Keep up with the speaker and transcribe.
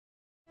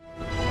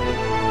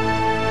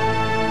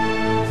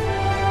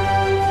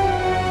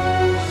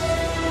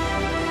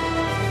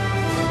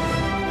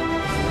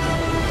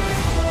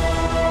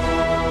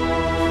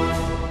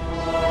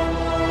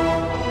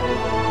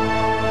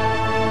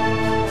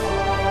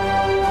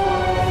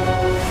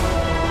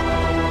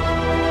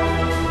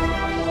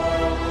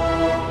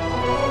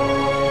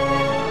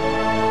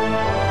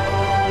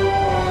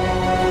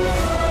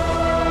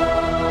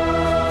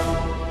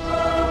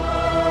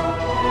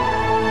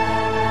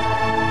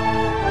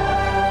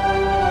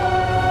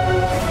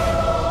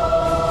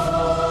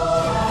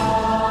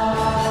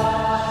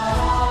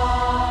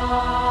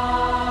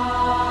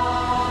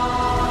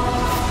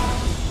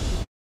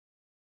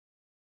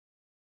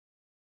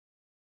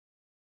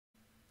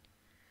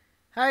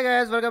Hi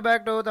guys, welcome back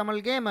to Tamil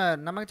Gamer.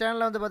 நம்ம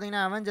சேனல்ல வந்து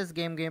பாத்தீங்கன்னா அவெஞ்சர்ஸ்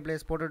கேம்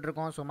பிளேஸ் போட்டுட்டு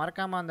இருக்கோம். ஸோ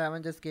மறக்காம அந்த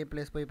அவெஞ்சர்ஸ் கேம்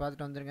பிளேஸ் போய்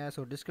பார்த்துட்டு வந்துருங்க.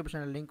 ஸோ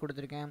டிஸ்கிரிப்ஷனில் லிங்க்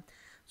கொடுத்துருக்கேன்.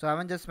 ஸோ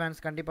அவெஞ்சர்ஸ் ஃபேன்ஸ்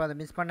கண்டிப்பாக அதை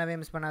மிஸ்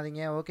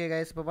பண்ணாதீங்க. ஓகே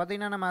கைஸ், இப்போ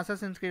பார்த்தீங்கன்னா நம்ம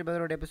அசாசின்ஸ் கிரீட்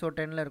பிரதர்ஹுட் எபிசோட்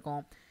 10ல்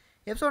இருக்கோம்.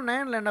 எபிசோட்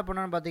 9ல் என்ன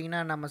பண்ணோன்னு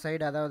பார்த்தீங்கன்னா நம்ம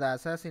சைடு, அதாவது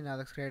அசாசின்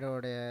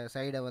ஸ்க்ரீடோட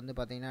சைடை வந்து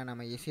பார்த்தீங்கன்னா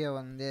நம்ம ஈஸியாக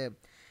வந்து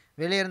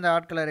வெளியே இருந்த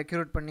ஆட்களை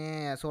ரெக்ரூட் பண்ணி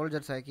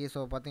சோல்ஜர்ஸ் ஆக்கி, ஸோ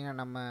பார்த்தீங்கன்னா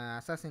நம்ம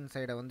அசாசின்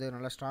சைடை வந்து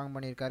நல்லா ஸ்ட்ராங்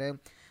பண்ணியிருக்காரு.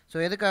 ஸோ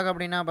எதுக்காக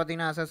அப்படின்னா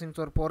பார்த்தீங்கன்னா அசாசின்ஸ்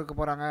ஒரு போருக்கு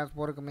போகிறாங்க.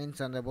 போருக்கு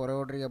மீன்ஸ் அந்த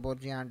ரோட்ரிகோ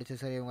போர்ஜி அண்ட்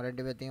சிசரி இவங்க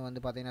ரெண்டு பேர்த்தையும்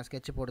வந்து பார்த்தீங்கன்னா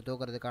ஸ்கெட்ச் போட்டு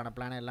தூக்கிறதுக்கான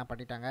பிளான் எல்லாம்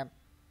பண்ணிட்டாங்க.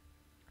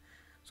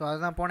 ஸோ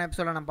அதுதான் போன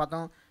எபிசோடில் நம்ம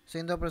பார்த்தோம். ஸோ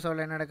இந்த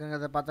எபிசோடில் என்ன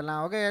நடக்குங்கிறத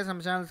பார்த்துலாம். ஓகே,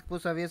 நம்ம சேனலுக்கு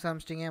புதுசாக வியூஸ்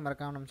அமைச்சிட்டிங்க,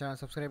 மறக்காமல் நம்ம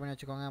சேனல் சப்ஸ்கிரைப் பண்ணி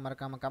வச்சுக்கோங்க.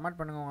 மறக்காமல் கமெண்ட்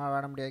பண்ணுங்கள் உங்களால்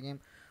விளாட முடியாத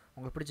கேம்,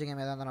 உங்களுக்கு பிடிச்ச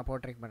கேம் எதாவது நான்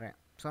போட்டு ட்ரை பண்ணுறேன்.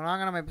 ஸோ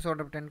நாங்கள் நம்ம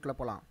எபிசோட் 10க்குள்ளே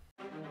போகலாம்.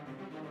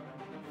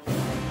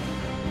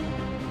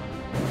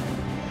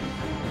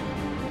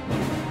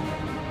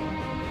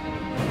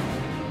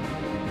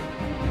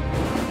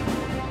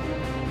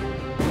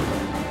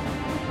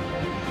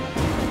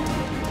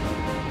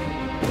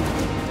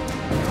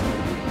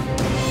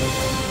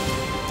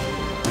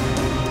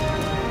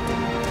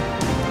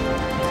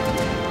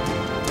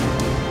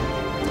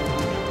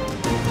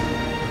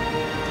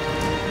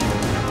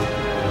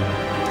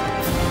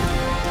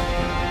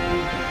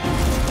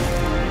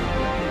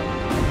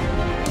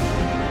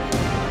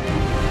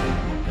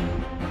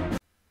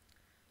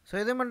 ஸோ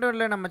இது மட்டும்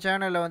இல்லை, நம்ம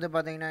சேனலில் வந்து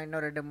பார்த்தீங்கன்னா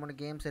இன்னும் 2-3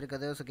 கேம்ஸ்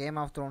இருக்குது. So game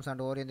of Thrones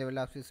and ஓரி இந்த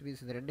வில் ஆஃப்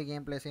ஸ்பீஸ் இந்த 2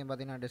 கேம் பிளேஸையும்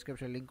பார்த்தீங்கன்னா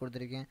டிஸ்கிரிப்ஷன் லிங்க்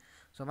கொடுத்துருக்கேன்.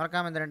 ஸோ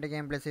மறக்காமல் இந்த 2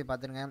 கேம் பிளேஸையும்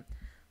பார்த்துருங்க.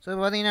 ஸோ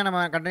பார்த்தீங்கன்னா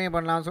நம்ம கண்டினியூ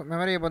பண்ணலாம். ஸோ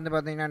மெமரியை வந்து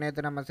பார்த்தீங்கன்னா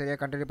நேற்று நம்ம சரியாக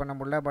கண்டினியூ பண்ண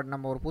முடியல, பட்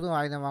நம்ம ஒரு புது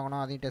ஆயுதம்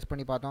வாங்கணும், அதையும் டெஸ்ட்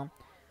பண்ணி பார்த்தோம்.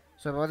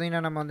 ஸோ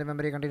பார்த்தீங்கன்னா நம்ம வந்து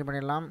மெமரியை கண்டினியூ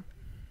பண்ணிடலாம்.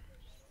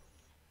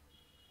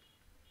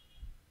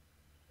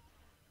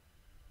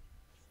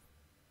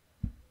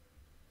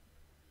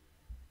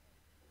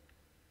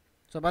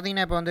 ஸோ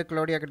பார்த்தீங்கன்னா இப்போ வந்து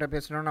க்ளோடியா கிட்ட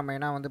பேசணும் நம்ம,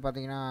 ஏன்னா வந்து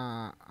பார்த்தீங்கன்னா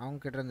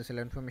அவங்ககிட்ட இருந்து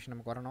சில இன்ஃபர்மேஷன்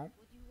நமக்கு வரணும்.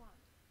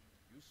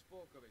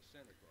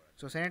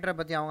 ஸோ செனட்டரை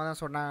பற்றி அவங்க தான்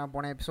சொன்னாங்க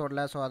போன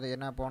எபிசோடில். ஸோ அது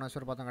என்ன போன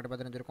எபிசோட் பார்த்தோம் கண்டிப்பாக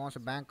தெரிஞ்சிருக்கோம்.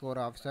 ஸோ பேங்க்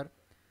ஒரு ஆஃபீஸர்.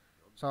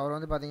 ஸோ அவர்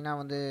வந்து பார்த்தீங்கன்னா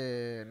வந்து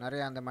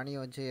நிறைய அந்த மணியை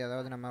வச்சு,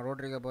 அதாவது நம்ம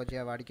ரோட்ரிகோ போச்சு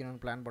அவள்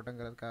அடிக்கணும்னு பிளான்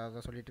போட்டுங்கிறதுக்காக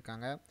தான் சொல்லிட்டு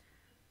இருக்காங்க.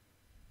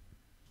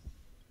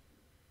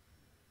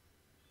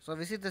 So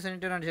visit the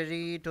senator and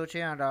Jerry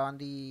டோச்சே and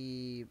on the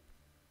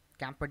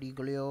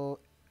Campodigolio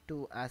to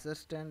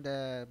ascertain the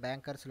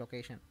banker's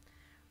location.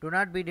 Do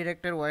not be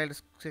directed while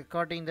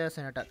escorting the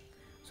senator.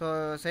 So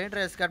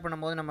செனட்டரை escort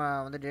பண்ணும்போது நம்ம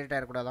வந்து டிரெக்ட்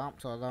ஆகிடக்கூடாதான்.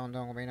 ஸோ அதான் வந்து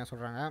அவங்க மெயினாக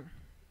சொல்கிறாங்க.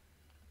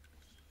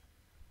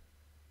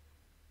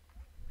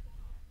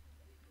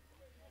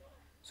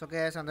 ஸோ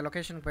கேஸ் அந்த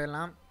லொக்கேஷனுக்கு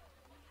போயிடலாம்.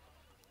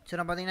 ஸோ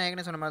நம்ம பார்த்தீங்கன்னா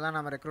ஏற்கனவே சொன்ன மாதிரி தான்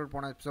நம்ம ரெக்ரூட்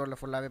போன எபிசோடில்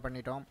ஃபுல்லாகவே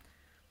பண்ணிட்டோம்.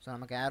 ஸோ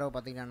நமக்கு ஏரோ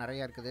பார்த்திங்கன்னா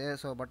நிறையா இருக்குது.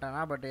 ஸோ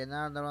பட்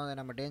என்ன இருந்தாலும் அதை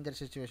நம்ம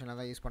டேஞ்சர் சுச்சுவேஷனில்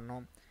தான் யூஸ்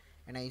பண்ணோம்.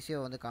 ஏன்னா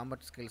ஈஸியாக வந்து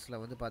காம்பட் ஸ்கில்ஸில்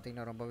வந்து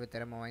பார்த்திங்கன்னா ரொம்பவே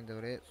திறமை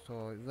வாய்ந்தவர். ஸோ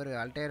இவர்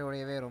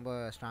அல்டேரோடையவே ரொம்ப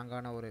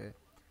ஸ்ட்ராங்கான ஒரு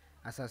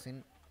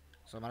அசாசின்.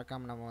 ஸோ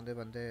மறக்காமல் நம்ம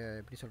வந்து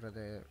எப்படி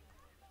சொல்கிறது,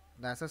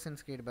 இந்த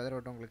அசாசின்ஸ் கிரீட்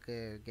பிரதர்ஹுட் உங்களுக்கு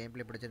கேம்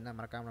பிளே பிடிச்சிருந்தால்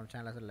மறக்காமல் நம்ம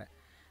சேனலில்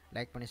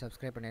லைக் பண்ணி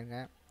சப்ஸ்கிரைப் பண்ணிடுங்க.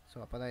 ஸோ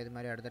அப்போ தான் இது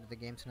மாதிரி அடுத்தடுத்த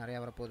கேம்ஸ்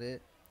நிறையா வரப்போகுது.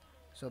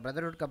 ஸோ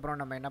பிரதர்ஹுட்க்கு அப்புறம்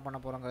நம்ம என்ன பண்ண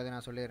போகிறோங்கிறத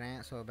நான் சொல்லிடுறேன்.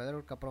 ஸோ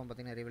பிரதர்ஹுட்க்கு அப்புறம்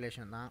பார்த்திங்கன்னா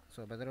ரிவலேஷன் தான்.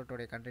 ஸோ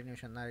பிரதர்ஹுட்டோடைய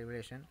கண்டினியூஷன் தான்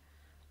ரிவலேஷன்.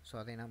 ஸோ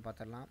அதை நம்ம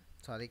பார்த்துடலாம்.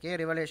 ஸோ அதுக்கே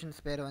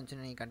ரிவலேஷன்ஸ் பேர்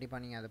வந்துச்சுன்னு நீங்கள்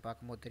கண்டிப்பாக நீங்கள் அதை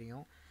பார்க்கும்போது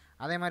தெரியும்.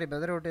 அதே மாதிரி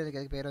பிரதர்ஹுட் இதுக்கு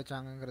எதுக்கு பேர்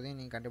வச்சாங்கிறதையும்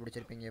நீங்கள்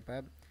கண்டுபிடிச்சிருப்பீங்க இப்போ.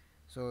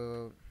 ஸோ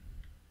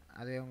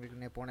அதுவே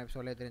உங்களுக்கு போன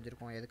எபிசோட்லேயே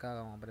தெரிஞ்சிருக்கும்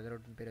எதுக்காக அவங்க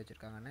பிரதர்ஹுட்னு பேர்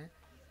வச்சுருக்காங்கன்னு.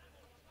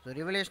 ஸோ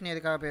ரிவலேஷன்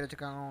எதுக்காக பேர்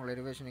வச்சுருக்காங்க உங்களுக்கு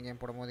ரிவலேஷன்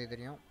கேம் போடும் போதே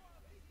தெரியும்.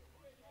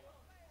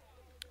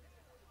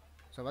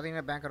 ஸோ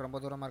பார்த்தீங்கன்னா பேங்கர்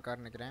ரொம்ப தூரமாக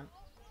இருக்காருன்னு நினைக்கிறேன்.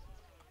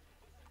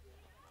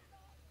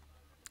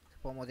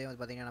 போகும்போதே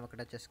வந்து பார்த்திங்கன்னா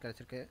நம்மக்கிட்ட செஸ்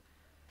கிடச்சிருக்கு.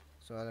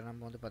 ஸோ அதை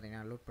நம்ம வந்து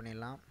பார்த்திங்கன்னா லூட்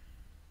பண்ணிடலாம்.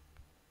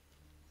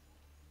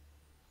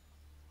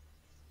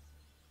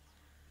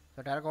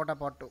 So terracotta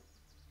part 2.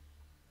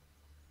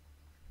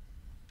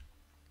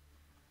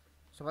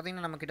 ஸோ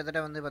பார்த்திங்கன்னா நம்ம கிட்டத்தட்ட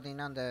வந்து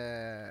பார்த்திங்கன்னா அந்த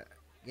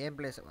கேம்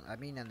பிளேஸ்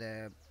அந்த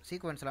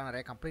சீக்வன்ஸ்லாம்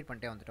நிறைய கம்ப்ளீட்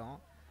பண்ணிட்டே வந்துட்டோம்.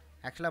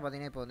 ஆக்சுவலாக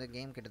பார்த்திங்கன்னா இப்போ வந்து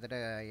கேம் கிட்டத்தட்ட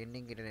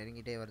எண்டிங் கிட்ட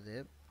நெருங்கிட்டே வருது.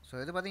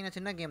 ஸோ இது பார்த்திங்கன்னா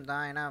சின்ன கேம்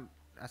தான், ஏன்னா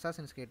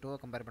அசாசின்ஸ் கிரீட் 2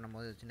 கம்பேர்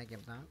பண்ணும்போது சின்ன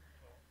கேம் தான்.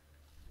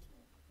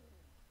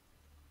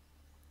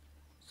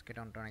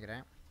 கிட்ட வந்துட்டோம்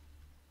நினைக்கிறேன்.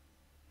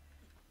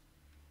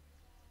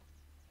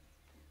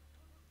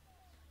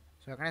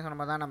 ஸோ ஏற்கனவே சொன்ன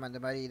மாதிரி தான் நம்ம இந்த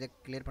மாதிரி இதை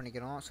கிளியர்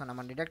பண்ணிக்கிறோம். ஸோ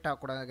நம்ம டிடெக்ட்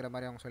ஆகக்கூடாதுங்கிற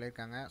மாதிரி அவங்க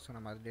சொல்லியிருக்காங்க. ஸோ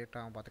நம்ம அது டிடெக்ட்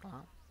ஆகும்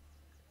பார்த்துக்கலாம்.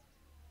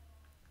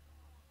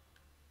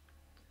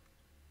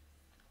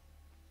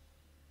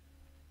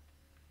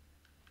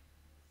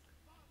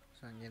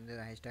 ஸோ அங்கேருந்து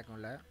ஹைஸ்டாக்கும்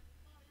இல்லை.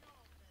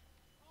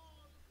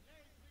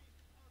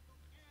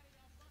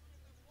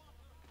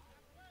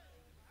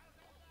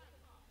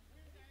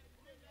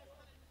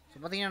 ஸோ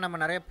பார்த்திங்கன்னா நம்ம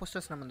நிறைய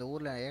போஸ்டர்ஸ் நம்ம இந்த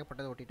ஊரில்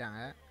ஏகப்பட்டது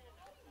ஒட்டிட்டாங்க.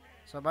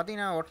 ஸோ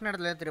பார்த்திங்கன்னா ஒட்டின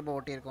இடத்துல திரும்ப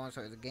ஒட்டியிருக்கோம். ஸோ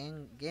இது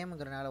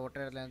கேமுங்கிறனால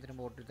ஒட்டுற இடத்துல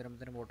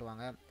திரும்ப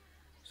ஓட்டுவாங்க.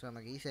 ஸோ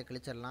நமக்கு ஈஸியாக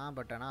கிழிச்சிடலாம்.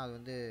 பட் ஆனால் அது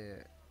வந்து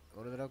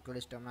ஒரு தடவை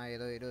கிழிச்சிட்டோம்னா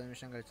ஏதோ 20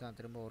 நிமிஷம் கழிச்சு தான்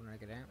திரும்ப வரும்னு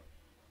நினைக்கிறேன்.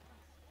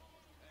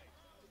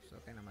 ஸோ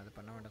ஓகே, நம்ம அது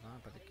பண்ண வேண்டியதான்.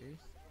 இப்போதைக்கு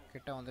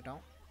கிட்ட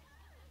வந்துட்டோம்.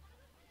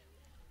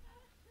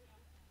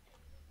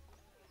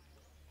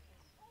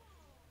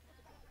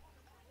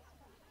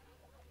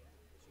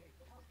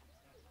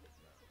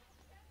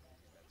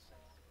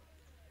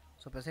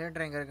 ஸோ இப்போ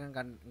செனேட்டர் எங்கே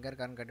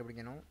இருக்காருன்னு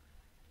கண்டுபிடிக்கணும்.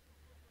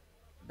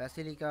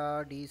 Basilica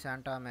di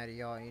Santa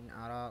Maria in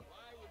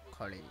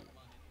Aracali.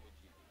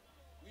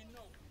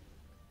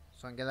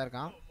 So அங்கே தான்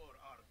இருக்கான்.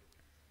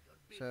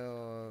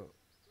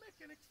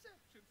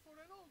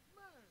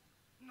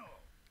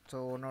 ஸோ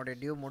உன்னோட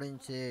டியூ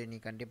முடிஞ்சு, நீ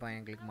கண்டிப்பாக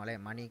எங்களுக்கு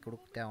மணி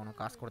கொடுத்தே ஆகணும்,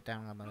 காசு கொடுத்தே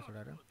ஆகணுங்கிற மாதிரி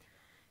சொல்கிறாரு.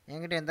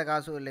 என்கிட்ட எந்த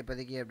காசும் இல்லை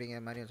இப்போதைக்கு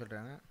அப்படிங்கிற மாதிரியும்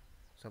சொல்கிறாங்க.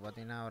 ஸோ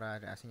பார்த்தீங்கன்னா அவரை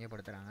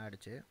அசிங்கப்படுத்துகிறாங்க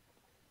அடித்து,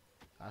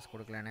 காசு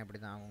கொடுக்கலன்னா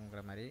இப்படி தான்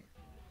ஆகுங்கிற மாதிரி.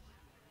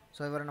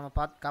 ஸோ இவரை நம்ம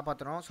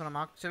காப்பாற்றுறோம். ஸோ நம்ம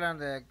ஆக்சுவலாக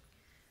அந்த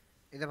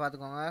இதை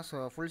பார்த்துக்கோங்க. So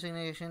full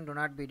சிக்னேஷன் do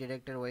not be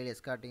detected while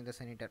escorting the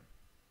senator.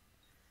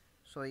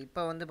 So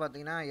இப்போ வந்து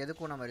பார்த்திங்கன்னா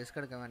எதுக்கும் நம்ம ரிஸ்க்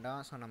எடுக்க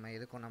வேண்டாம். ஸோ நம்ம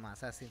எதுக்கும் நம்ம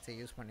அசாசின்ஸை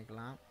யூஸ்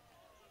பண்ணிக்கலாம்.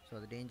 ஸோ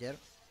அது டேஞ்சர்.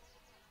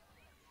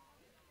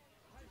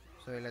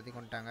 ஸோ எல்லாத்தையும்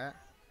கொண்டுட்டாங்க.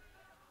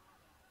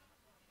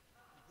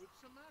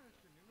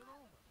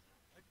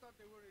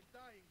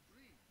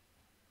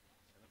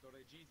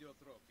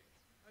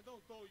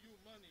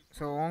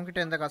 ஸோ உங்ககிட்ட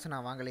எந்த காசு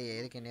நான் வாங்கலையே,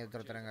 எதுக்கு என்ன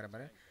துரத்துறேங்கிற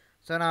மாதிரி.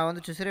 ஸோ நான்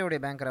வந்து சிசரேவுடைய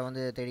பேங்கரை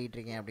வந்து தேடிட்டு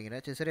இருக்கேன் அப்படிங்கிற.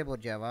 சிசரே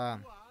போர்ஜாவா?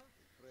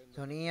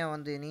 ஸோ நீ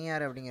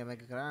யார் அப்படிங்கிற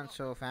மாதிரி கேட்குறான்.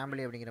 ஸோ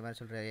ஃபேமிலி அப்படிங்கிற மாதிரி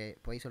சொல்கிறாரு,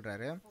 பொய்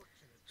சொல்கிறாரு.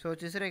 ஸோ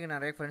சிசரேக்கு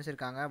நிறைய ஃப்ரெண்ட்ஸ்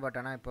இருக்காங்க, பட்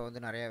ஆனால் இப்போ வந்து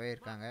நிறையாவே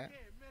இருக்காங்க.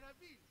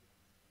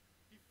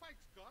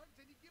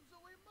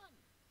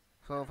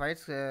 ஸோ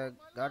ஃபைட்ஸ்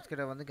கார்ட்ஸ்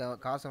கிட்ட வந்து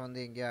காசை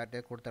வந்து எங்கேயோ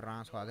யார்கிட்டே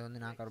கொடுத்துட்றான். ஸோ அது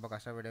வந்து நான் ரொம்ப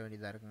கஷ்டப்பட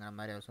வேண்டியதாக இருக்குங்கிற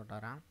மாதிரி அவர்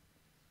சொல்கிறாரான்.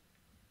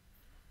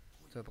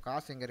 ஸோ இப்போ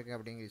காசு எங்கே இருக்குது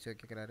அப்படிங்கிற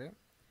விஷயம் கேட்குறாரு.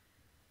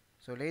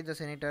 So lead the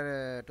senator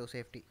to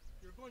safety.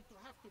 You're going to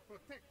have to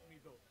protect me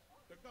though.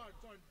 The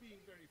guards aren't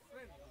being very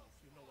friendly, if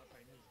you know what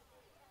I mean.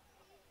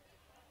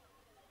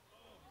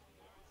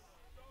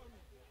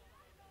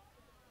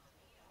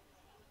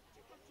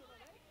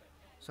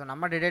 So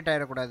நம்ம டிடெக்ட்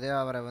ஆகிடக்கூடாது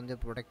அவரை வந்து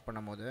ப்ரொடெக்ட்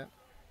பண்ணும்போது.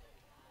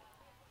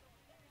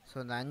 ஸோ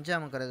இந்த 5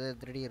 அமுக்கிறது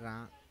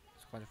திருடிடுறான்.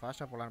 ஸோ கொஞ்சம்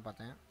ஃபாஸ்ட்டாக போகலான்னு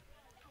பார்த்தேன்.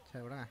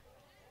 சரி விடுங்க.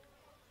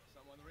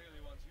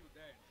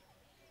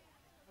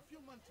 A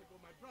few months ago,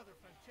 my brother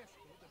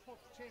Francesco, the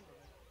Pope's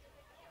chamberlain,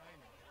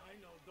 I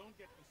know, don't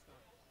get me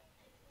started.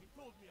 He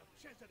told me of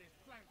Cesare's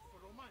plans for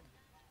Romagna.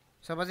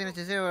 So பார்த்தீங்கன்னா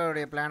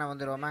சிசேவோடைய பிளானை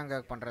வந்து ரொமாங்க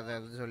பண்ணுறதை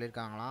வந்து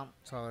சொல்லியிருக்காங்களாம்.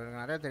 ஸோ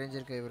அவருக்கு நிறையா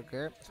தெரிஞ்சிருக்கு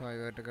இவருக்கு. ஸோ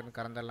இவர்கிட்ட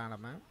கறந்துடலாம்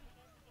நம்ம.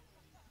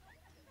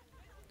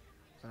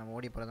 ஸோ நம்ம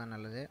ஓடி போகிறது தான்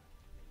நல்லது.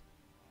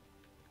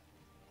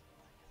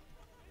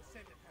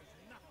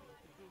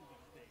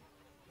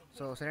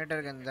 ஸோ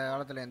செனேட்டருக்கு இந்த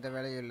காலத்தில் எந்த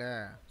வேலையும் இல்லை,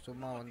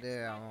 சும்மா வந்து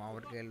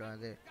அவருக்கு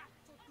வந்து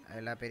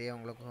எல்லா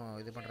பெரியவங்களுக்கும்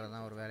இது பண்ணுறது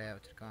தான் ஒரு வேலையாக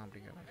வச்சுருக்கான்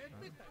அப்படிங்கிற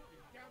மாதிரி.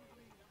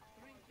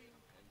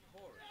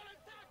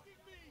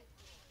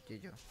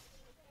 ஜிஜோ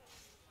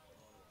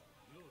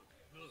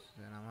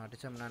நம்ம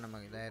அடித்தோம்னா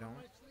நமக்கு இதாயிரும்.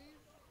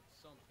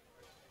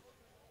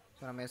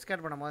 ஸோ நம்ம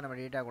எஸ்கேட் பண்ணும்போது நம்ம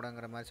டீட்டாக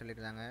கூடங்கிற மாதிரி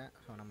சொல்லியிருந்தாங்க.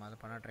 ஸோ நம்ம அதை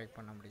பண்ண ட்ரை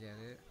பண்ண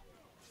முடியாது.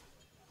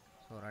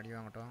 ஸோ ஒரு அடி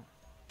வாங்கட்டும்.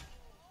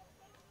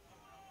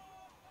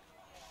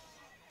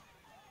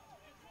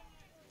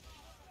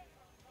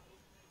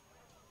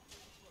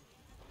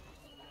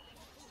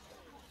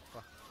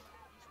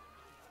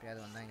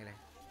 எப்பயாவது வந்தாங்களே.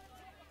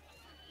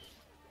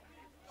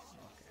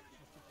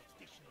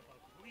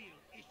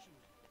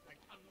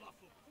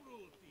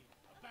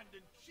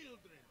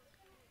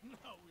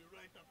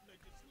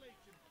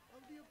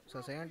 ஸோ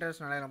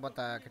செனேட்டர்ஸ்னாலே ரொம்ப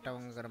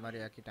கிட்டவங்கிற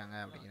மாதிரி ஆக்கிட்டாங்க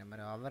அப்படிங்கிற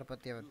மாதிரி அவரை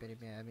பற்றி அவர்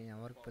பெருமையாக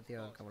அவருக்கு பற்றி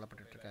அவர்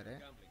கவலைப்பட்டுருக்காரு.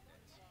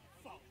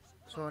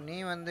 ஸோ நீ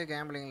வந்து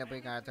கேம்பிளிங்கில்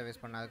போய் காலத்தை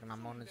வேஸ்ட் பண்ண, அதுக்கு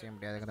நம்ம ஒன்றும் செய்ய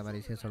முடியாதுங்கிற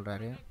மாதிரி விஷயம்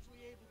சொல்கிறாரு.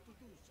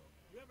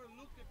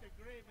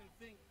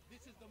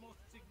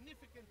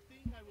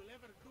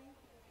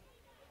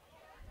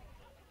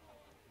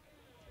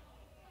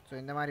 ஸோ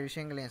இந்த மாதிரி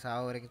விஷயங்கள் என்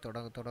சாவு வரைக்கும்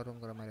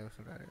தொடருங்கிற மாதிரி அவர்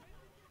சொல்கிறாரு.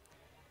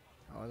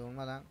 அது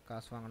உண்மை தான்.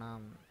 காசு வாங்கினா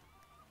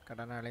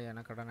கடனாளி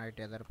ஏன்னா கடன்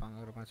ஆகிட்டே தான்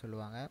இருப்பாங்கிற மாதிரி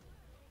சொல்லுவாங்க.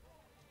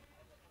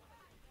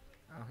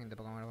 இந்த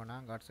பக்கம்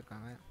வேணால் கார்ட்ஸ்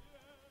இருக்காங்க.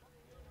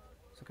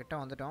 ஸோ கிட்ட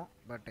வந்துட்டோம்,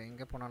 பட்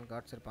எங்கே போனாலும்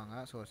கார்ட்ஸ் இருப்பாங்க.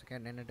 ஸோ ஒரு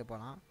செகண்ட் நின்றுட்டு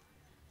போகலாம்.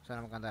 ஸோ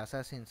நமக்கு அந்த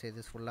அசாசின்ஸ்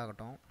இது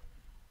ஃபுல்லாகட்டும்.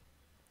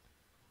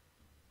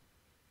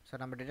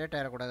 ஸோ நம்ம டிடெக்ட்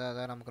ஆகிடக்கூடாது,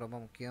 அதான் நமக்கு ரொம்ப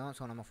முக்கியம்.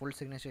 ஸோ நம்ம ஃபுல்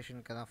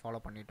சிக்னேஷனுக்கு தான்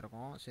ஃபாலோ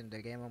பண்ணிகிட்ருக்கோம். ஸோ இந்த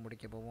கேமை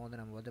முடிக்க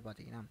போகும்போது நம்ம வந்து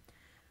பார்த்திங்கன்னா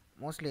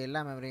மோஸ்ட்லி எல்லா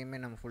மெமரியுமே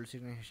நம்ம ஃபுல்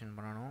சிக்னேஷன்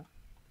பண்ணணும்.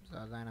 ஸோ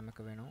அதுதான்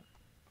நமக்கு வேணும்.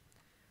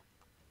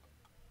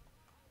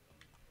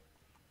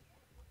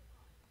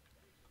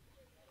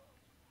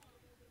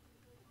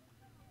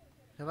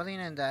 ஸோ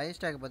பார்த்திங்கன்னா இந்த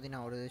ஐஸ்டாக்கை பற்றி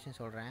நான் ஒரு விஷயம்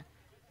சொல்கிறேன்.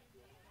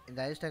 இந்த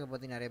ஐஸ்டாக்கை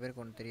பற்றி நிறைய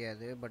பேருக்கு ஒன்றும்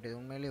தெரியாது. பட் இது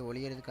உண்மையிலேயே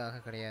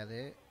ஒளியறதுக்காக கிடையாது.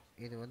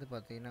 இது வந்து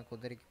பார்த்திங்கன்னா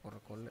குதிரைக்கு போடுற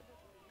கொள்ளு.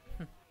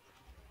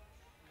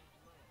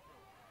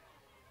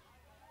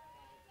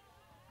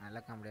 நல்ல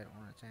காமெடியாக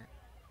இருக்கும்னு நினச்சேன்.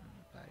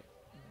 சாரி.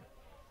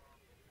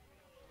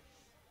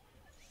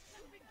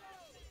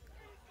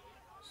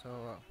 ஸோ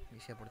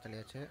ஈஸியாக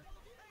பொறுத்தலையாச்சு.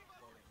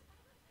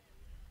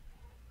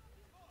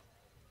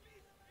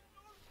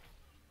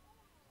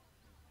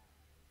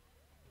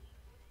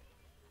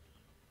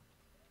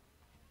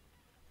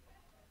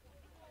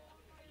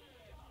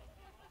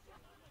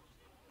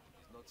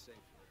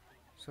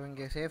 ஸோ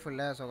இங்கே சேஃப்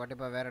இல்லை. ஸோ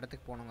கண்டிப்பாக வேறு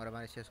இடத்துக்கு போகணுங்கிற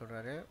மாதிரி விஷயம்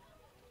சொல்கிறாரு.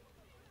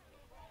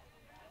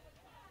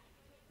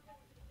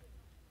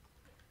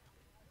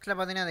 ஆக்சுவலாக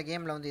பார்த்தீங்கன்னா அந்த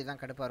கேமில் வந்து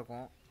இதுதான் கடுப்பாக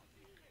இருக்கும்.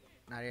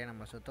 நிறைய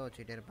நம்ம சுத்த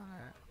வச்சுக்கிட்டே இருப்பாங்க,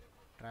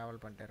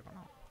 ட்ராவல் பண்ணிட்டே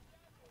இருக்கணும்.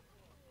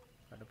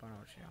 கடுப்பான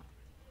விஷயம்,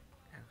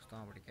 எனக்கு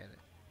சுத்தமாக பிடிக்காது.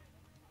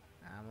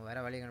 நம்ம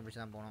வேறு வழி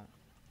கண்டுபிடிச்சி தான் போகணும்.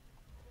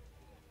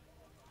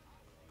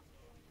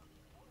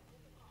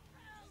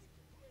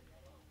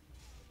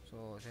 ஸோ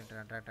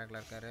சென்டர் அட்ராக்டில்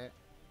இருக்கார்.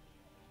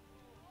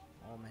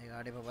 ஓ மை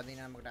காட், இப்போ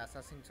பார்த்தீங்கன்னா நம்மக்கிட்ட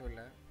அசாசின்ஸும்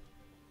இல்லை.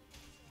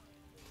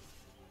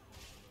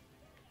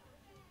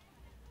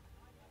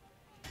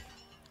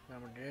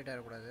 நம்ம டிலேட்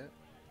ஆகக்கூடாது.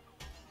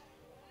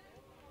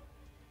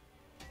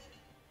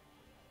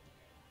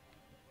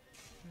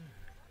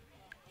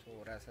 ஸோ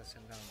ஒரு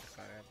அசாசின் தான்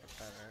வந்திருக்காரு,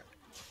 பட்டாரு.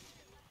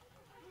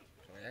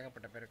 ஸோ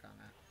ஏகப்பட்ட பேர்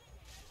இருக்காங்க.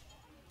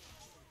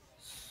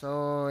 ஸோ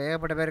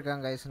ஏகப்பட்ட பேர்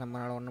இருக்காங்க கைஸ்,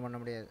 நம்மளால் ஒன்றும் பண்ண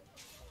முடியாது.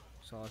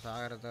 ஸோ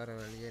சாகிறது தவிர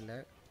வழியே இல்லை.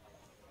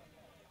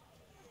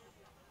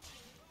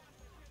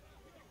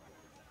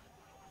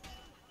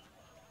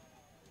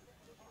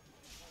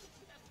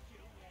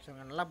 ஸோ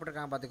இங்கே நல்லா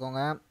போட்டிருக்காங்க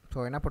பார்த்துக்கோங்க.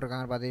 ஸோ என்ன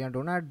போட்டிருக்காங்கன்னு பார்த்தீங்கன்னா,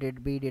 do not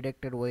be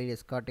detected while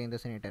escorting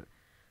the senator.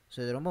 So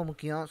இது ரொம்ப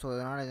முக்கியம். ஸோ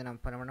இதனால் இதை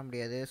நம்ம பண்ண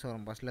முடியாது. ஸோ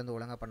நம்ம பஸ்லேருந்து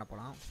ஒழுங்காக பண்ண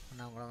போகலாம்,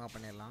 நான் ஒழுங்காக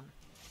பண்ணிடலாம்.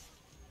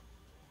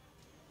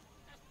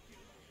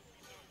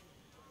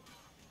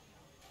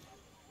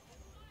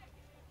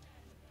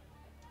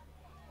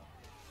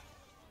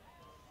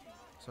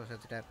 ஸோ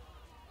செத்துட்டார்.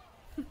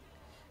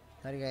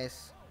 சரி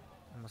கைஸ்,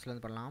 நம்ம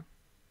பஸ்லேருந்து பண்ணலாம்.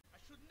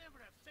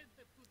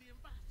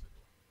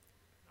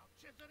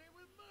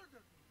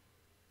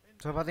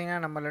 ஸோ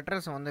பார்த்தீங்கன்னா நம்ம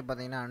லெட்டர்ஸ் வந்து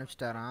பார்த்தீங்கன்னா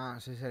அனுப்பிச்சிட்டாரான்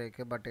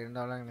சிசருக்கு. பட்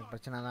இருந்தாலும் எனக்கு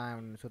பிரச்சனை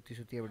தான்,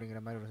 சுற்றி அப்படிங்கிற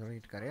மாதிரி ஒரு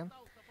சொல்லிட்டு இருக்காரு.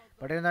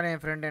 பட் இருந்தாலும்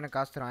என் ஃப்ரெண்டு எனக்கு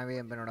காசு தருவான்,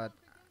 என்னோட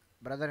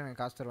பிரதர்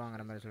எனக்கு காசு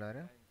தருவாங்கிற மாதிரி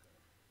சொல்லுவார்.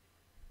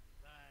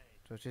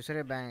 ஸோ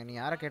சிசரே பேங்க், நீ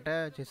யாரை கேட்ட?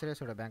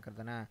 சிசரேஸோட பேங்கர்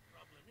தானே.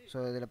 ஸோ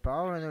இதில்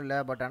ப்ராப்ளம் எதுவும் இல்லை,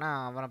 பட்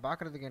ஆனால் அவனை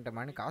பார்க்குறதுக்கு என்கிட்ட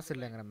மணி காசு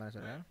இல்லைங்கிற மாதிரி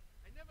சொல்கிறார்.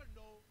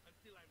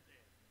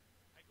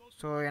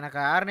 ஸோ எனக்கு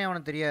யாருன்னே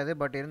அவனுக்கு தெரியாது,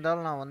 பட்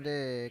இருந்தாலும் நான் வந்து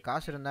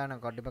காசு இருந்தால்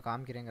எனக்கு கண்டிப்பாக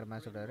காமிக்கிறேங்கிற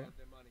மாதிரி சொல்கிறாரு.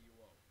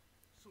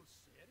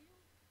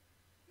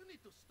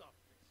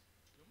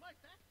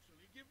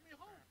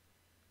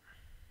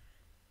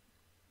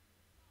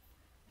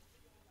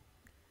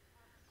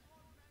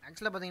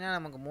 ஆக்சுவலாக பார்த்தீங்கன்னா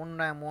நமக்கு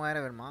 3000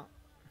 வேணுமா.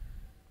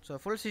 ஸோ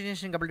ஃபுல்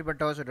சிச்சுவேஷன் கம்ப்ளீட்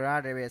பண்ணிட்டோம். ஸோ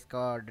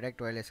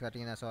டிரெக்ட் வயர்லெஸ்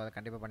பார்த்தீங்கன்னா, ஸோ அதை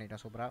கண்டிப்பாக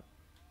பண்ணிட்டோம் சூப்பராக.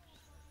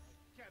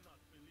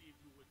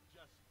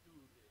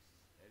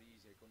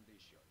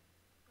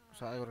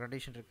 ஸோ அது ஒரு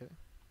கண்டிஷன் இருக்குது.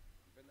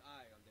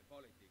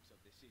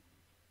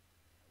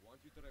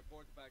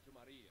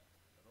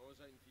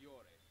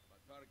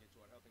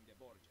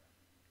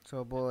 ஸோ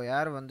இப்போது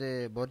யார் வந்து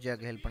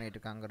போர்ஜியாவுக்கு ஹெல்ப் பண்ணிகிட்டு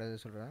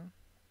இருக்காங்கிறது சொல்கிறேன்.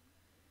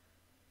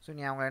 ஸோ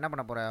நீ அவங்கள என்ன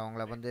பண்ண போகிற,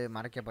 அவங்கள வந்து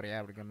மறைக்க போறியா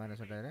அப்படிங்கிற மாதிரி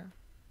சொல்கிறாரு.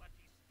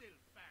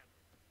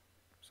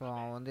 ஸோ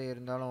அவன் வந்து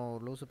இருந்தாலும்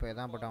ஒரு லூசு பையன்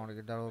தான், பட் அவனுக்கு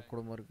இருந்தாலும் ஒரு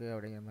குடும்பம் இருக்குது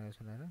அப்படிங்கிற மாதிரி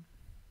சொன்னார்.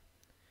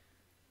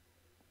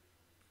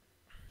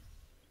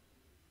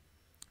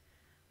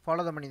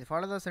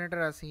 Follow the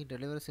senator as he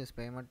delivers his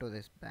payment to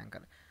this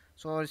banker.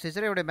 So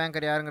சிசரையோடைய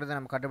banker யாருங்கிறத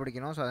நம்ம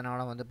கண்டுபிடிக்கணும். ஸோ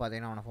அதனால் வந்து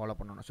பார்த்தீங்கன்னா அவனை ஃபாலோ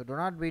பண்ணணும். So do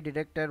not be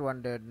detected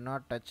when do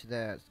not touch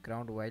the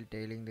ground while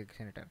tailing the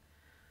senator.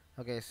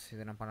 Okay,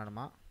 இதை நான்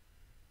பண்ணணுமா?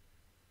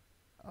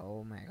 ஓ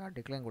மை காட்,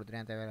 டிக்ளைன்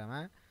கொடுத்துட்டேன்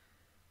தேவையில்லாமல்.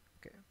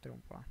 ஓகே,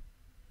 திரும்ப போகலாம்.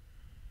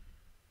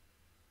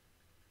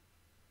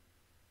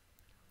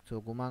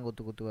 So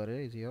குத்துவார்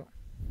ஈஸியோ.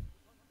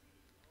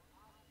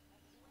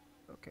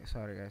 Okay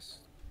sorry guys.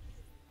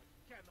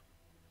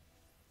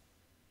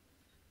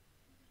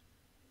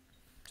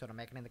 So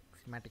நம்ம ஏற்கனவே இந்த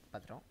சினிமேட்டிக்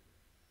பார்த்துட்டோம்,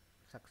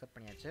 அக்செப்ட்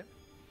பண்ணியாச்சு.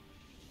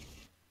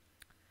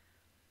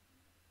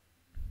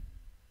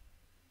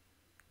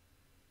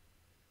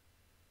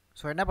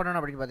 ஸோ என்ன பண்ணணும்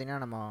அப்படின்னு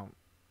பார்த்தீங்கன்னா, நம்ம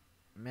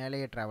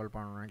மேலேயே ட்ராவல்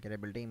பண்ணணும்னு நினைக்கிற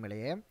பில்டிங்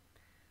மேலேயே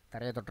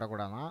தரையை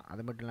தொட்டக்கூடாதான்.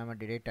 அது மட்டும் இல்லாமல்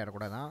டிடெக்ட்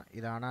ஆகக்கூடாதான்.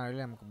 இது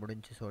ஆனாலே நமக்கு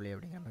முடிஞ்சு சோழி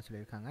அப்படிங்கிற மாதிரி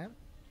சொல்லியிருக்காங்க.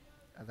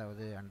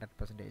 அதாவது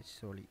 100%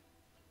 சோழி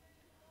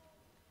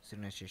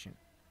சிக்னேஷன்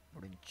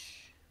முடிஞ்சு.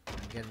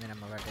 இங்கேருந்து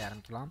நம்ம வேட்டையை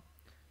ஆரம்பிக்கலாம்.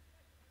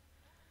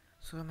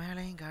 ஸோ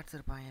மேலேயும் காட்ஸ்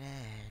இருப்பாங்களே,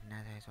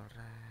 என்னதை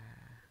சொல்கிறேன்.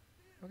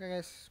 ஓகே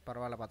கைஸ்,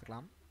 பரவாயில்ல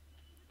பார்த்துக்கலாம்.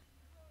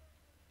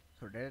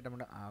 ஸோ டேரக்ட்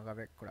மட்டும்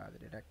ஆகவே கூடாது,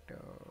 டிடெக்ட்.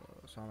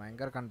 ஸோ அவன்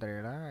எங்கே இருக்கான்னு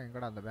தெரியல.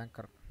 எங்கடா அந்த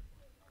பேங்கர்?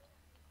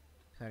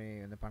 சரி,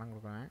 இந்த பணம்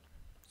கொடுக்குறேன்.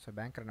 ஸோ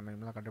பேங்கரை நம்ம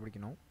இனிமேல் தான்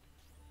கண்டுபிடிக்கணும்.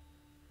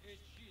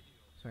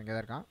 ஸோ இங்கே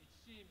தான் இருக்கான்.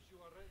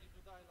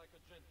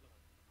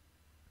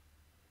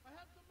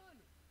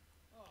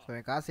 ஸோ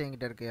என் காசு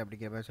என்கிட்ட இருக்குது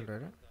அப்படிங்கிற மாதிரி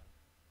சொல்கிறாரு.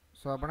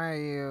 ஸோ அப்போனா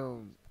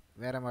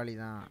வேறு வழி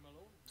தான்.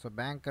 ஸோ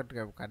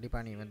பேங்கர்ட்டு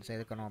கண்டிப்பாக நீ வந்து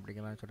சேர்க்கணும்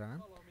அப்படிங்கிற மாதிரி சொல்கிறாங்க.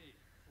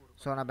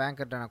 ஸோ நான்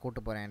பேங்கர்ட்டை நான்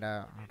கூப்பிட்டு போகிறேன்டா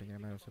அப்படிங்கிற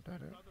மாதிரி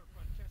சொல்கிறாரு.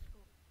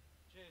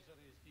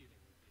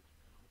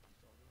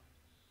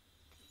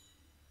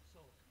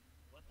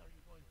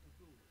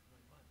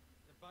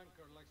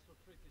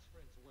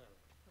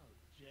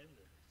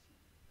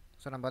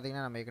 ஸோ நம்ம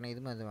பார்த்தீங்கன்னா நம்ம ஏற்கனவே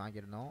இதுவுமே அது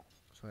வாங்கியிருந்தோம்.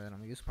 ஸோ அதை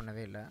நம்ம யூஸ்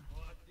பண்ணவே இல்லை.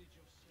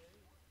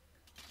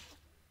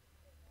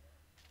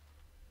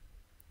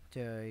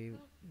 சரி,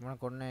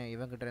 இவனுக்கு ஒன்று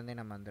இவங்கிட்டேருந்தே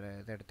நம்ம அந்த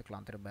இதை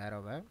எடுத்துக்கலாம், திரும்ப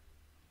பேரோவை.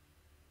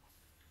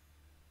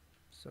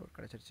 ஸோ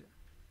கிடச்சிருச்சு.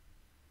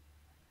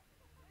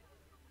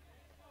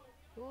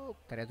 ஓ,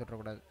 தரையை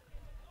தொட்டக்கூடாது.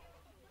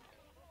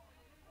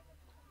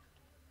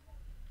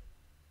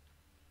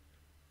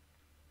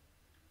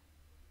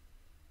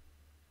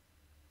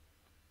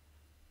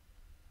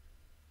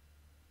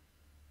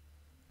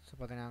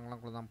 பார்த்தீங்கன்னா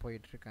அங்கெல்லாம் தான்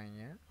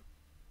போயிட்டுருக்காங்க.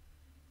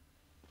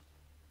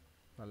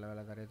 நல்ல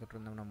வேலை தரையை தொட்டு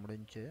இருந்தோம்னா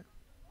முடிஞ்சு.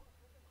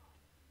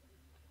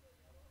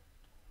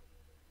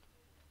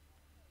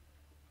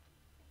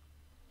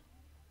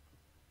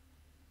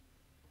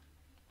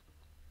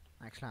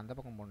 ஆக்சுவலாக அந்த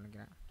பக்கம் போகணுன்னு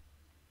நினைக்கிறேன்.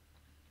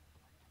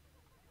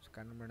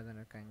 கண்ணு முன்னாடி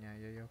தானே இருக்காங்க.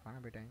 ஐயோ காண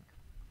போயிட்டாங்க.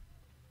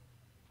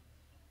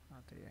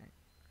 தெரியாங்க.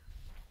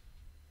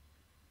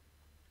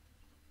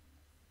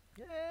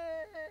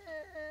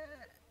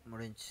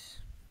 முடிஞ்சு.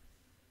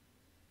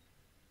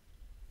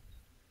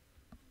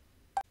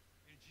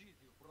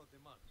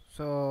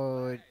 ஸோ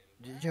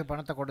ஜிஜோ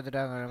பணத்தை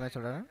கொடுத்துட்டாங்கிற மாதிரி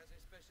சொல்கிறேன்.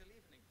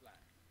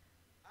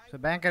 ஸோ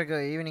பேங்கருக்கு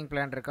ஈவினிங்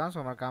பிளான் இருக்கான்.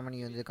 ஸோ மறக்காமல்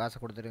நீங்கள் வந்து காசை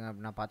கொடுத்துருங்க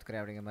அப்படின்னா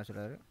பார்த்துக்கிறேன் அப்படிங்கிற மாதிரி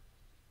சொல்கிறாரு.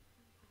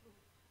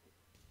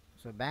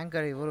 ஸோ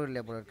பேங்கர் இவரும்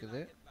இல்லையா போல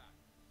இருக்குது.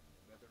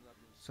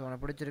 ஸோ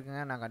உனக்கு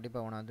பிடிச்சிருக்குங்க, நான்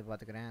கண்டிப்பாக உன்னை வந்து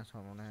பார்த்துக்கிறேன். ஸோ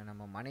ஒன்று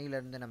நம்ம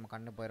மணியிலேருந்து நம்ம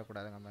கண்ணு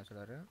போயிடக்கூடாதுங்கிற மாதிரி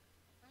சொல்கிறாரு.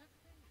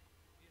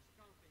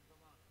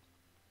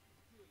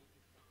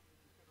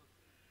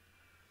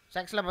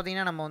 செக்ஸில்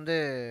பார்த்தீங்கன்னா நம்ம வந்து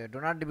to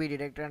not be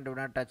detected and to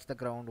not touch the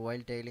ground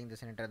while டெய்லிங் the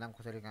centre தான்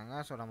சொல்லியிருக்காங்க.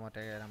 ஸோ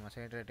நம்ம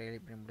சென்டரை டெய்லி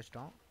இப்படி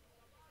முடிச்சிட்டோம்.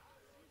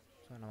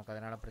 ஸோ நமக்கு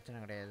அதனால் பிரச்சனை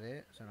கிடையாது.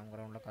 ஸோ நம்ம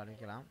கிரவுண்டில்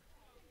கழிக்கலாம்.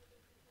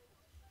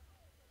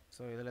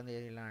 ஸோ இதுலேருந்து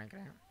ஏறிலாம்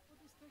நினைக்கிறேன்.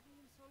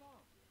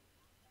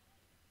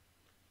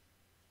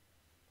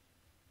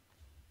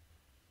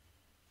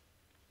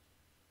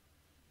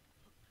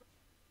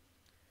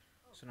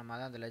 ஸோ நம்ம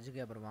அதான் அந்த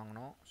லெஜுக்கு அப்புறம்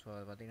வாங்கினோம். ஸோ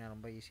அது பார்த்திங்கன்னா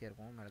ரொம்ப ஈஸியாக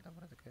இருக்கும் மேலே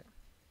தப்புறதுக்கு.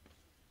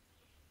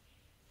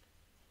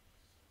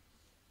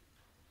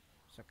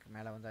 ஸோ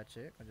மேலே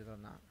வந்தாச்சு, கொஞ்சம்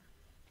தூரம் தான்.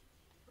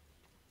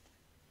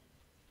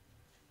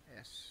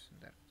 எஸ்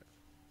இந்த இருக்குது.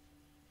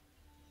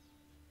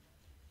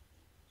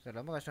 ஸோ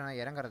ரொம்ப கஷ்டம்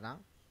இறங்குறது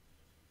தான்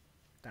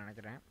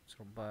நினைக்கிறேன்.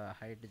 ரொம்ப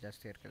ஹைட்டு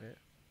ஜாஸ்தியாக இருக்குது.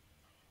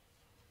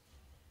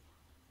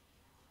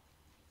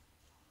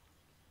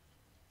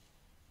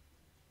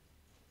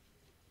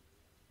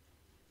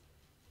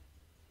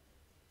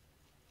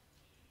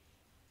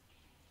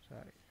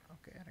 சாரி,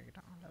 ஓகே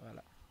இறங்கிட்டான், நல்ல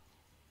வேலை.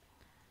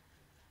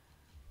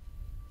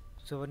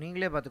 ஸோ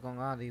நீங்களே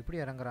பார்த்துக்கோங்க அது எப்படி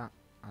இறங்குறான்.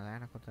 அதான்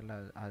எனக்கு தெரில.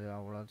 அது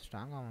அவ்வளோ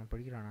ஸ்ட்ராங்காக அவன்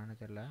பிடிக்கிறானான்னு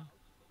தெரில.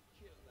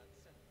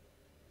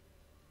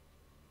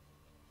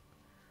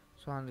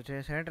 ஸோ அந்த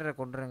செனேட்டரை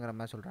கொண்டுருங்கிற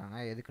மாதிரி சொல்கிறாங்க.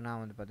 எதுக்குன்னா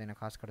வந்து பார்த்தீங்கன்னா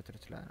காசு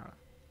கிடச்சிருச்சுல அதனால்.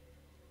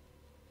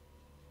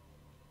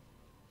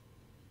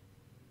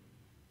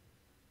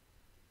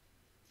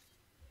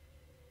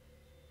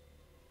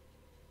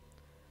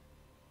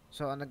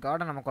 ஸோ அந்த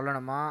கார்டை நம்ம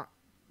கொல்லணுமா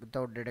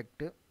வித்தவுட்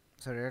டிடெக்ட்.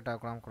 ஸோ டிடெக்ட்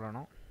ஆகலாம்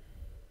கொல்லணும்.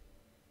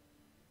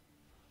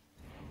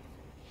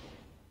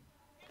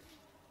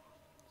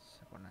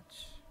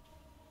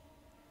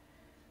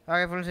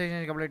 Okay, full section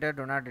is completed.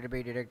 Do not be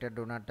detected.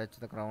 Do not touch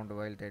the ground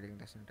while trading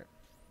the center.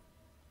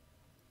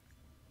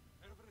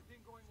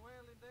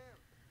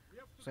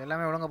 So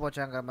எல்லாமே ஒழுங்காக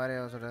போச்சாங்கிற மாதிரி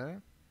அவர் சொல்கிறாரு.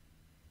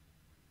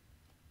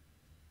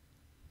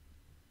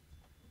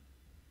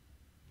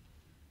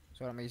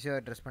 ஸோ நம்ம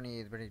ஈஸியாக ட்ரெஸ் பண்ணி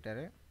இது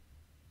பண்ணிக்கிட்டாரு.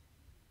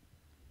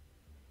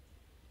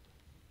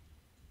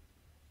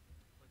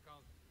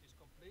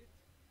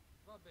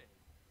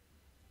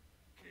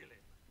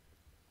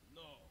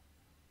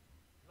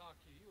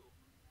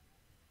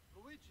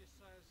 Luigi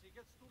says he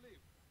gets to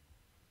live.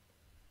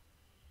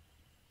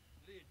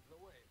 Lead the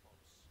way,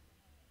 boss.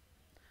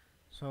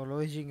 So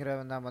லூயிஜிங்கிற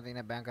வந்து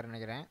பார்த்தீங்கன்னா பேங்கர்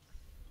நினைக்கிறேன்.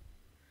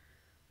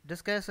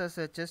 Disguise as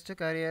a chest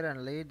carrier and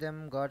lead them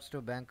guards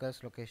to banker's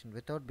location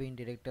without being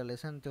detected.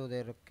 Listen to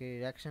their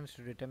reactions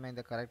to determine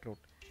the correct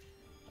route.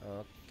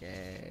 Okay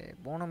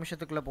 3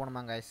 நிமிஷத்துக்குள்ளே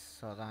போகணுமா guys.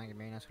 So அதான் இங்கே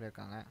மெயினாக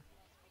சொல்லியிருக்காங்க.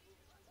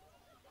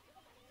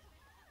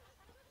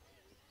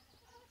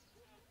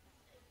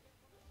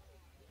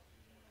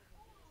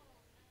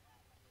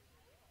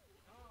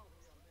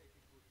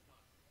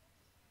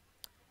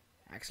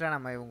 ஆக்சுவலாக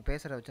நம்ம இவங்க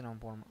பேசுகிறத வச்சு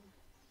நம்ம போகணும்.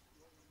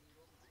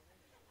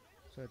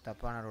 ஸோ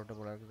தப்பான ரோட்டு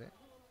போல இருக்குது.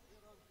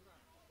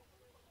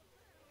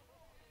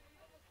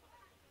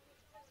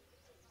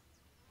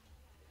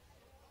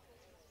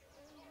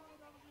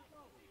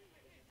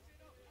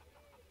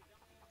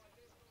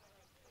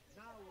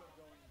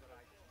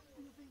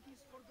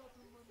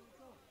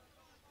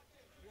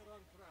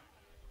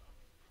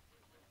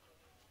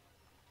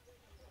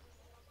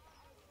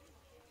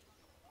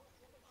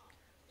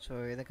 ஸோ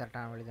இது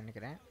கரெக்டான வழி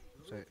நினைக்கிறேன்.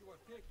 ஸோ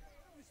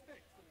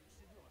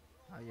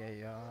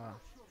ஐயா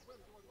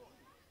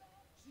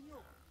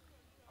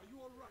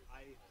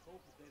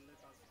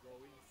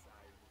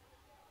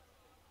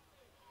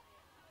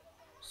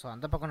ஸோ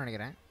அந்த பக்கம்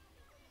நினைக்கிறேன்.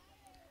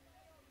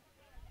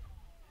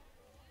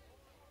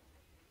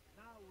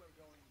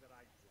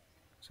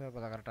 ஸோ இப்போ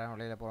தான் கரெக்டான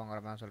வழியில்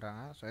போகிறோங்கிற மாதிரி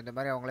சொல்கிறாங்க. ஸோ இந்த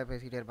மாதிரி அவங்களே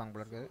பேசிக்கிட்டே இருப்பாங்க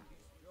போல இருக்குது.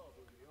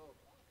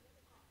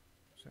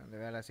 ஸோ இந்த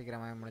வேலை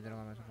சீக்கிரமாக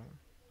முடிஞ்சிடும் மாதிரி சொல்கிறாங்க.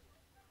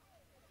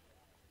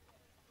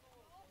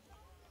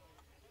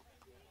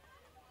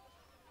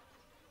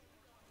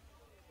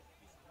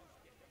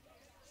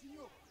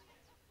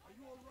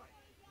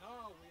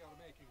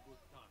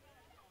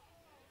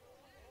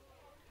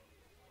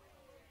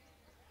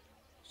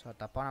 ஸோ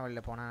தப்பான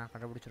வழியில் போனால்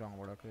கண்டுபிடிச்சிருவாங்க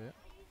போல இருக்குது.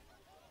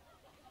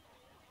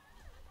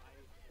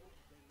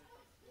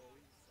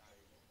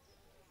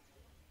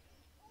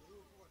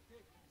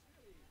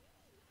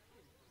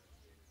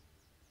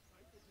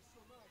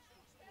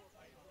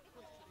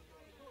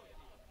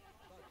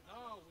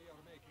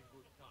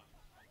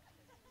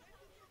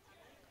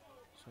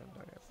 ஸோ இந்த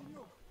வழியாக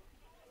போகணும்.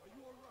 Are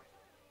you all right?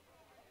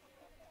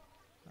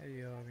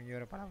 ஐயோ இங்கே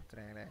ஒரு படம்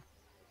கொடுத்துறீங்களே,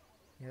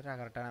 இதுதான்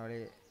கரெக்டான வழி.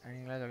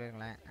 நீங்களே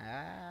சொல்லியிருங்களேன். No,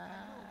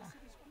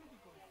 the city's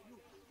critical.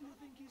 You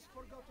think he's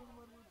forgotten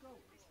where we're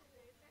going?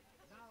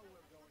 Now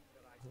we're going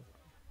the right way.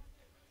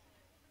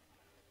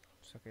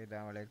 So okay,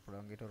 இதான் வழி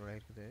போடுவோம். அங்கிட்ட ஒரு வழி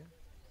இருக்குது.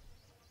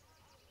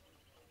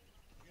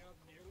 We are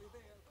nearly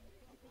there.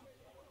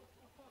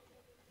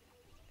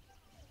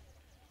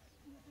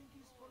 You think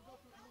he's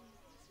forgotten who?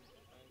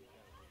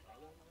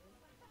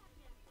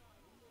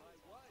 My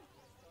wife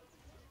has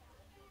started.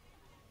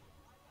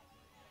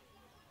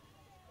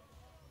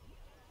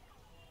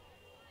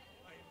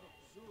 I look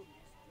soon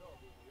this job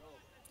will be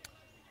over.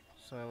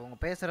 So அவங்க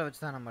பேசுகிற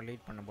வச்சு தான் நம்ம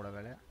லீட் பண்ண போட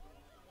வேலை.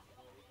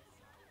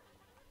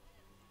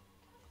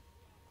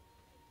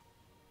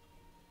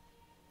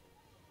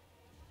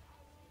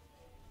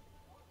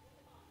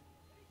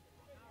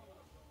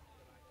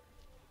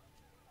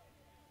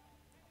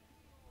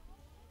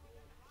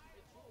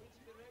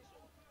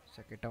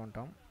 ஸோ கிட்ட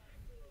வந்துட்டோம்.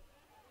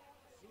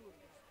 Soon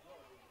this job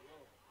will be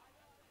over.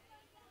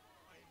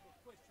 I am not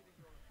questioning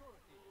your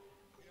authority.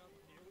 We are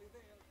nearly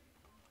there.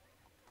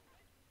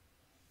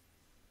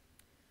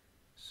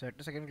 So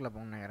 8 செகண்ட்குள்ளே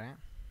போகணும்னு நினைக்கிறேன்.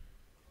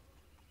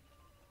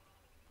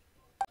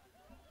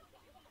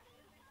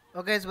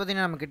 ஓகே, இது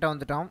பார்த்தீங்கன்னா நம்ம கிட்ட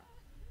வந்துட்டோம்.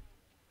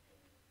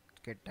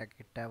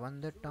 கிட்ட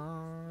வந்துட்டோம்.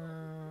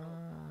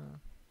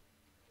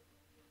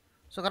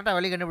 ஸோ கரெக்டாக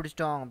வழி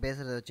கண்டுபிடிச்சிட்டோம் அவங்க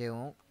பேசுகிறத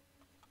வச்சேவும்.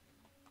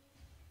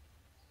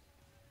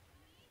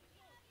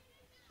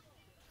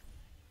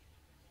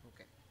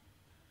 Okay,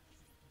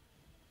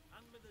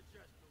 Hand me the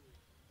chest, Louis.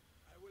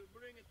 I will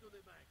bring it to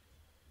the bank.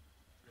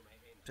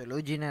 So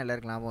லூஜின்னா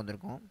எல்லாருக்கும் லாபம்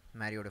வந்திருக்கும்,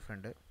 மேரியோட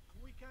friend.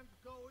 We can't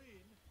go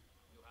in.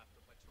 You have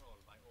to patrol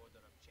by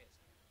order of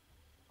Cesare.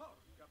 Oh,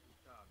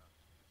 Capitana.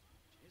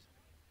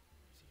 Cesare?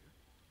 Is he here?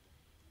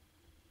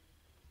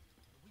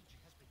 Luigi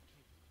has been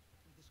killed.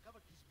 We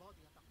discovered his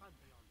body at the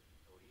Pantheon.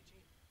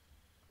 Luigi?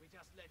 We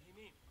just let him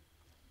in.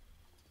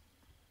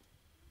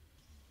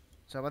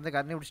 So வந்து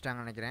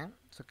கண்டுபிடிச்சிட்டாங்கன்னு நினைக்கிறேன்.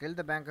 So kill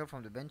the banker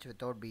from the bench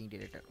without being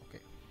detected.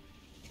 Okay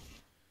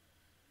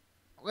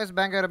okay,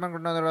 banker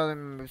கொண்டு வந்து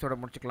எபிசோட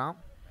முடிச்சுக்கலாம்.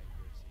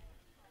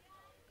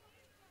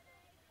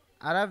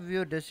 Arrive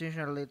view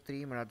destination only 3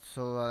 minutes.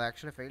 So அது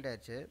ஆக்சுவலாக failed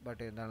ஆயிடுச்சு.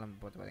 But இருந்தாலும் நம்ம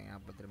பார்த்து பார்த்தீங்கன்னா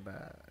அப்போ திரும்ப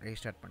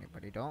ரீஸ்டார்ட் பண்ணி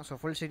பண்ணிட்டோம். ஸோ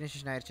ஃபுல்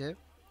சிக்னிஷன் ஆயிடுச்சு.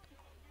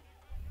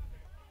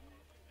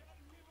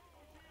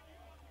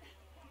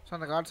 ஸோ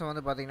அந்த கார்ட்ஸை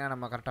வந்து பார்த்திங்கன்னா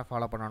நம்ம கரெக்டாக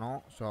ஃபாலோ பண்ணணும்.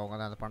 ஸோ அவங்க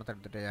தான் அந்த பணத்தை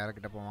எடுத்துகிட்டு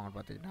யாருக்கிட்ட போவாங்கன்னு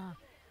பார்த்தீங்கன்னா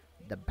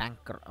த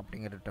பேங்கர்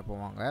அப்படிங்கிறகிட்ட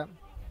போவாங்க.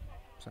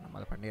 ஸோ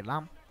நம்ம அதை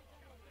பண்ணிடலாம்.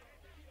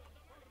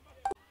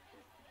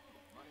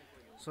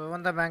 ஸோ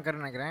வந்த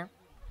பேங்கர்னு நினைக்கிறேன்.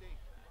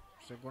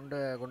 ஸோ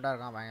குண்டாக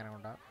இருக்கான், பயங்கர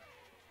குண்டா.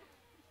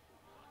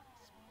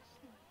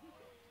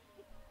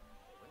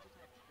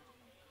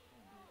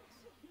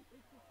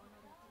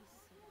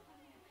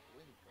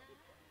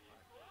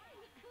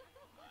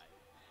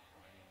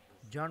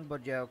 John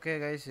Borgia. ஓகே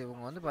கைஸ்,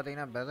 இவங்க வந்து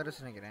பார்த்தீங்கன்னா பிரதர்ஸ்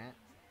நினைக்கிறேன்.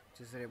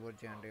 சிசரே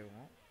போர்ஜியான்ட்டு இவங்க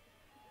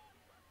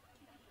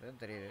எதுவும்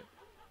தெரியுது.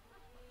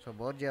 ஸோ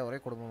போர்ஜியா ஒரே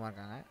குடும்பமாக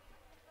இருக்காங்க.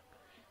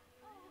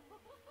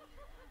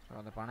 ஸோ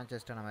அந்த பண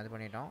செஸ்ட்டை நம்ம இது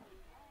பண்ணிட்டோம்.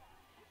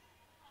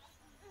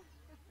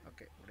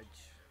 ஓகே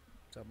முடிச்சு.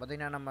 ஸோ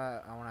பார்த்தீங்கன்னா நம்ம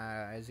அவனை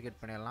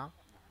எக்ஸிக்யூட் பண்ணிடலாம்.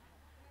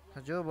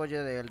 ஸோ ஜோ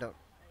போர்ஜியா த எல்டர்.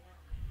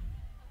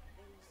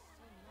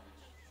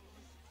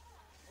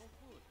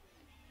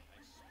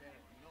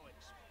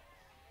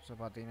 ஸோ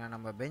பார்த்தீங்கன்னா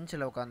நம்ம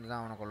பெஞ்சில் உட்காந்து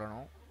தான் அவனை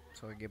கொல்லணும்.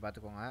 ஸோ இங்கே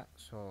பார்த்துக்கோங்க.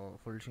 So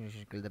full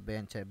சிக்னிஷன் kill the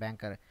bench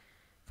banker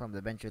from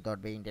the bench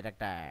without being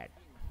detected.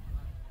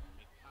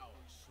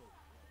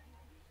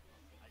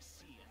 I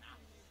see an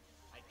apple.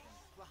 I can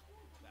pluck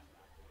that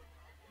apple.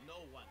 No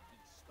one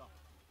can stop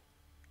me.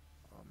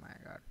 Oh my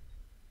god.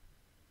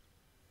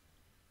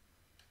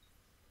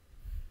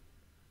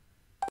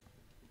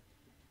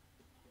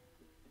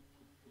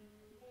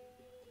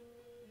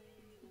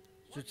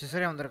 So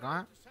சிசரே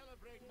வந்திருக்கான். To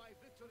celebrate my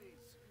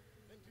victories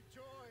and to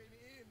join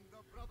in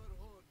the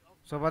Brotherhood of.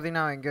 So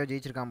பார்த்தீங்கன்னா அவன் எங்கேயோ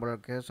ஜெயிச்சிருக்கான் போல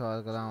இருக்குது. So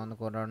அதுக்கு தான் வந்து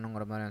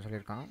கொண்டாடணுங்கிற மாதிரி அவன்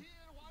சொல்லியிருக்கான்.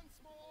 Here once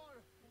more,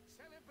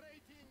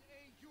 celebrating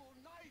a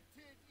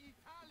united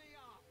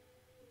Italia.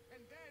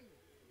 And then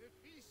the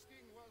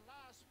feasting will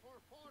last for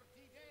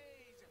 40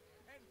 days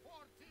and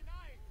 40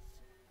 nights.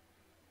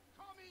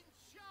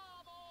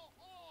 Cominciamo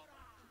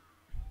ora!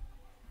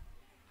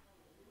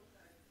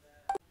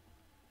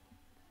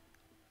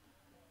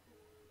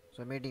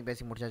 So meeting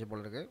பேசி முடிச்சாச்சு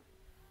போல இருக்குது.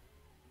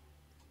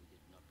 We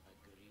did not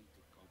agree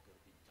to conquer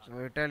the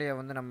so இட்டாலியை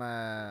வந்து நம்ம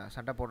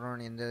சண்டை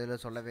போடணும்னு எந்த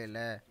இதில் சொல்லவே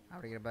இல்லை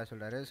அப்படிங்கிற மாதிரி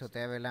சொல்கிறாரு. ஸோ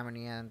தேவையில்லாமல்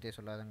நீ ஏன்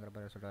சொல்லாதுங்கிற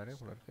மாதிரி சொல்கிறாரு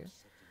போல இருக்குது.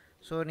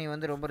 ஸோ நீ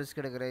வந்து ரொம்ப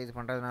ரிஸ்க் எடுக்கிற, இது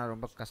பண்ணுறதுனால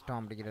ரொம்ப கஷ்டம்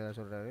அப்படிங்கிறத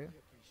சொல்கிறாரு. I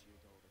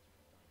appreciate all that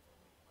you've done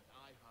for me, but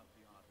I have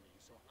the army,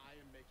 so I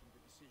am making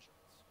the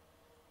decisions.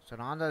 So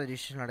நான் தான் அது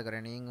டிசிஷன்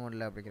எடுக்கிறேன், நீங்களும்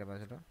இல்லை அப்படிங்கிற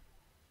மாதிரி சொல்கிறேன்.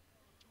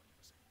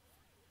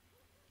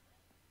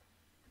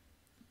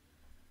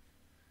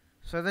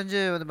 ஸோ தெரிஞ்சு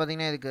வந்து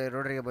பார்த்திங்கன்னா இதுக்கு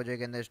ரோட்ரிகோ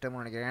ப்ராஜெக்ட் எந்த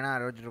இஷ்டமும் நினைக்கிறேன். ஏன்னா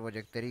ரோட்ரிகோ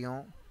ப்ராஜெக்ட்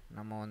தெரியும்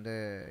நம்ம வந்து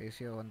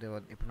ஈஸியாக வந்து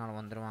எப்படினாலும்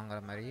வந்துடுவாங்கிற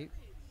மாதிரி.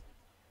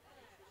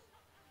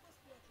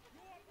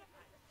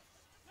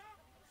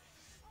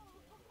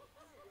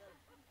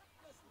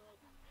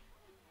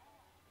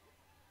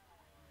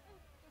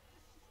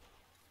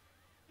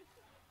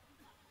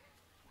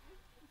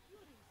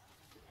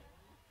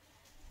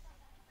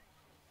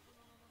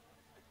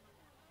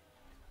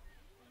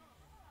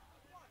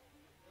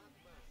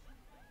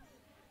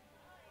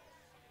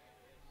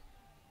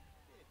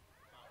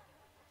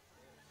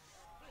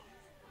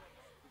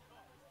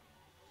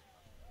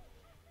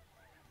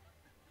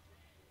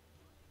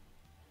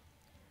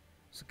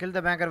 So kill the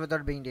banker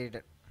without being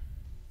deleted.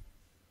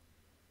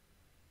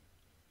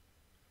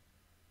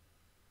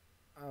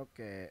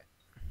 Okay,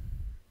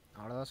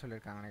 அவ்வளோதான்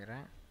சொல்லியிருக்காங்க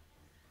நினைக்கிறேன்.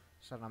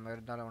 ஸோ நம்ம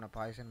இருந்தாலும் அவனை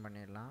பாய்சன்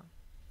பண்ணிடலாம்.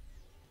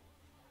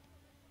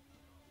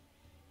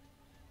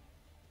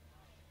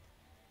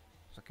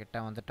 ஸோ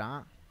கிட்ட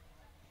வந்துட்டான்.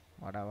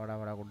 வாடா வாடா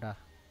வாடா குட்டா.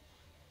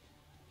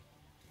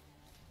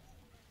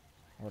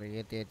 ஒரு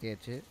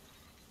ஏற்றியாச்சு.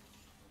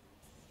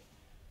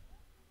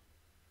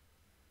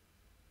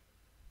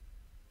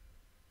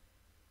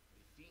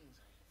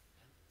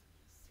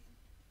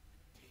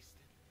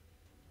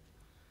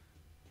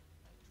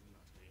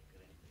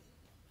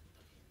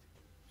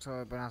 ஸோ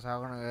இப்போ நான்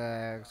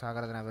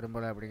சாகிறத நான்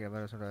விரும்பலை அப்படிங்கிற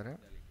மாதிரி சொல்கிறாரு.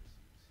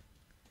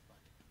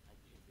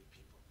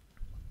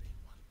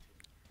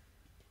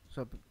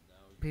 ஸோ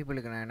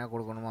பீப்புளுக்கு நான் என்ன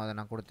கொடுக்கணுமோ அதை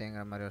நான்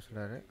கொடுத்தேங்கிற மாதிரி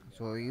சொல்கிறாரு.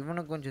 ஸோ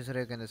இவனுக்கு கொஞ்சம்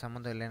சிறைக்கு இந்த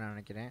சம்மந்தம் இல்லைன்னு நான்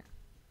நினைக்கிறேன்.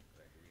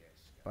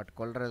 பட்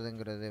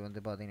கொல்றதுங்கிறது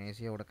வந்து பார்த்தீங்கன்னா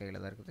ஏசியோட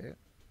கையில் தான் இருக்குது.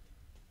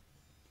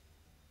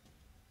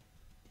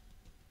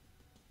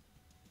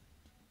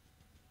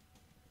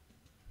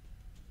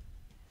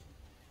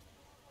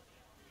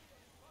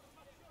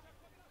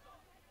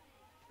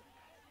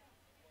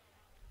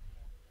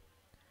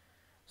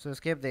 ஸோ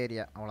எஸ்கேப் த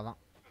ஏரியா, அவ்வளோதான்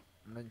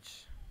முடிஞ்சு.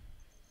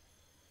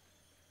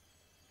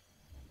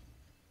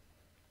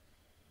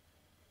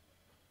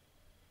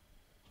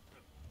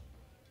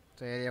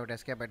 ஸோ ஏரியா விட்டு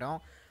எஸ்கேப்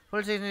ஆகிட்டோம்.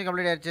 ஃபுல் சீசன்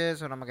கம்ப்ளீட் ஆயிடுச்சு.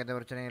 ஸோ நமக்கு எந்த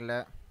பிரச்சனையும் இல்லை.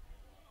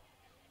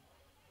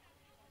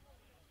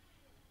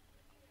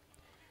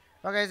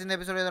 ஓகே, இந்த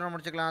எபிசோட் இதோட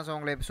முடிச்சுக்கலாம். ஸோ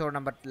உங்களை எபிசோட்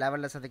நம்பர்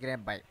 11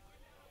 சந்திக்கிறேன். பை.